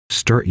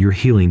Start your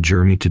healing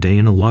journey today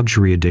in a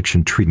luxury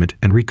addiction treatment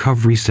and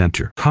recovery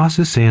center.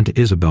 Casa Santa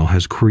Isabel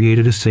has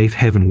created a safe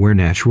haven where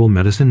natural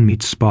medicine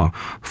meets spa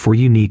for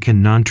unique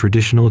and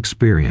non-traditional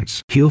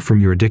experience. Heal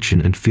from your addiction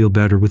and feel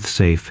better with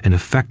safe and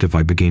effective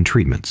ibogaine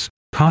treatments.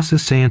 Casa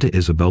Santa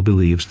Isabel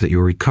believes that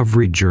your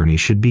recovery journey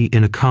should be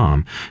in a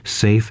calm,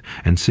 safe,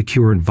 and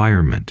secure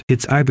environment.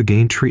 Its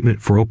ibogaine treatment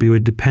for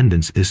opioid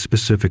dependence is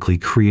specifically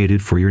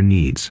created for your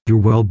needs. Your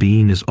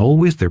well-being is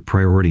always their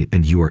priority,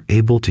 and you are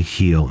able to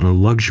heal in a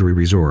luxury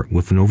resort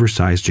with an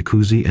oversized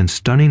jacuzzi and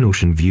stunning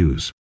ocean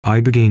views.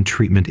 Ibogaine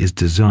treatment is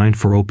designed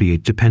for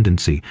opiate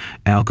dependency,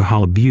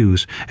 alcohol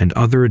abuse, and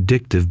other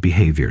addictive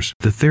behaviors.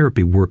 The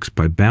therapy works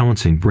by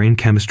balancing brain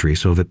chemistry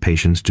so that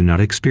patients do not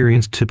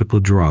experience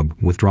typical drug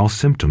withdrawal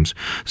symptoms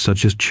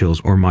such as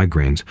chills or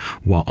migraines,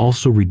 while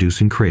also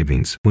reducing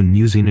cravings. When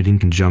using it in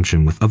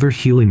conjunction with other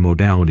healing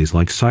modalities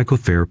like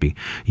psychotherapy,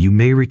 you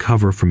may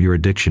recover from your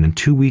addiction in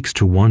 2 weeks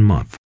to 1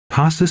 month.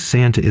 Casa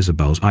Santa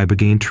Isabel's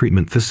ibogaine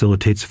treatment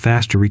facilitates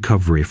faster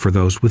recovery for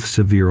those with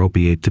severe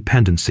opiate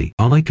dependency.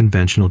 Unlike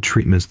conventional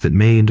treatments that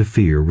may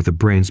interfere with the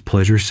brain's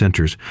pleasure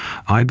centers,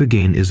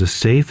 ibogaine is a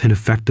safe and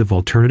effective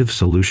alternative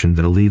solution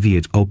that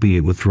alleviates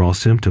opiate withdrawal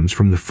symptoms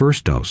from the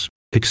first dose.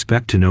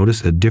 Expect to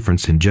notice a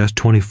difference in just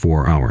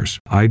 24 hours.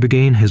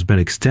 Ibogaine has been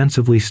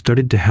extensively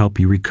studied to help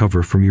you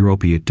recover from your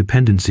opiate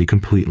dependency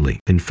completely.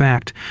 In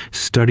fact,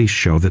 studies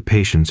show that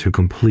patients who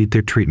complete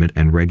their treatment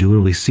and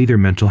regularly see their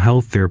mental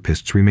health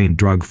therapists remain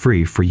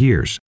drug-free for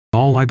years.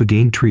 All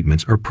ibogaine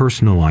treatments are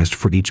personalized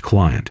for each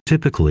client.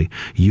 Typically,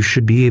 you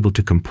should be able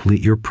to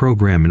complete your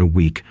program in a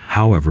week.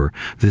 However,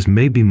 this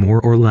may be more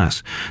or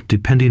less,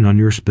 depending on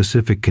your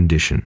specific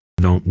condition.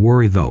 Don't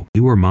worry though,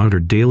 you are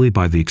monitored daily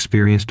by the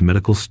experienced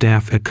medical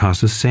staff at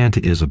Casa Santa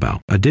Isabel.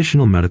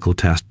 Additional medical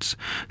tests,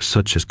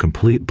 such as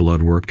complete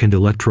blood work and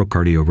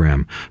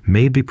electrocardiogram,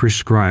 may be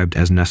prescribed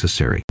as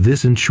necessary.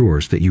 This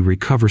ensures that you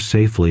recover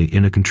safely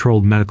in a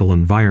controlled medical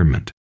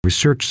environment.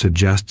 Research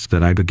suggests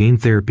that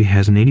ibogaine therapy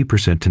has an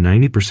 80% to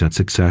 90%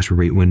 success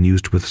rate when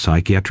used with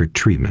psychiatric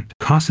treatment.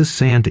 Casa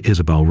Santa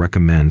Isabel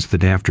recommends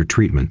that after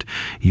treatment,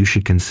 you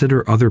should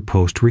consider other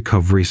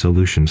post-recovery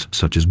solutions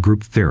such as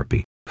group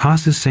therapy.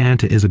 Casa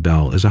Santa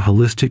Isabel is a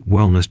holistic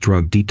wellness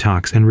drug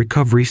detox and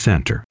recovery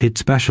center. It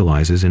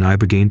specializes in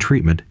ibogaine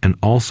treatment and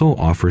also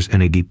offers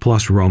NAD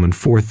plus Roman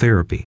 4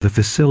 therapy. The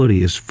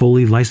facility is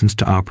fully licensed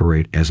to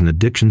operate as an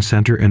addiction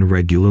center and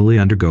regularly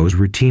undergoes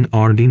routine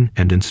auditing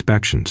and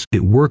inspections.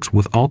 It works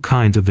with all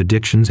kinds of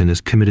addictions and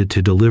is committed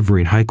to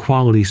delivering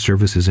high-quality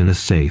services in a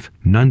safe,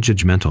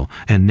 non-judgmental,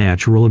 and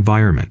natural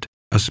environment.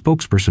 A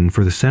spokesperson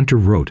for the center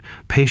wrote,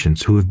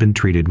 "Patients who have been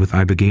treated with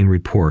ibogaine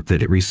report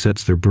that it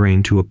resets their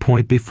brain to a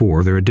point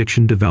before their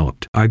addiction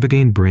developed.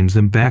 Ibogaine brings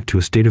them back to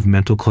a state of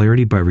mental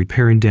clarity by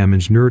repairing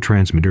damaged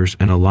neurotransmitters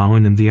and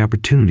allowing them the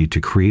opportunity to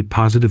create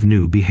positive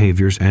new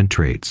behaviors and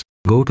traits."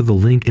 Go to the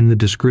link in the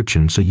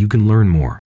description so you can learn more.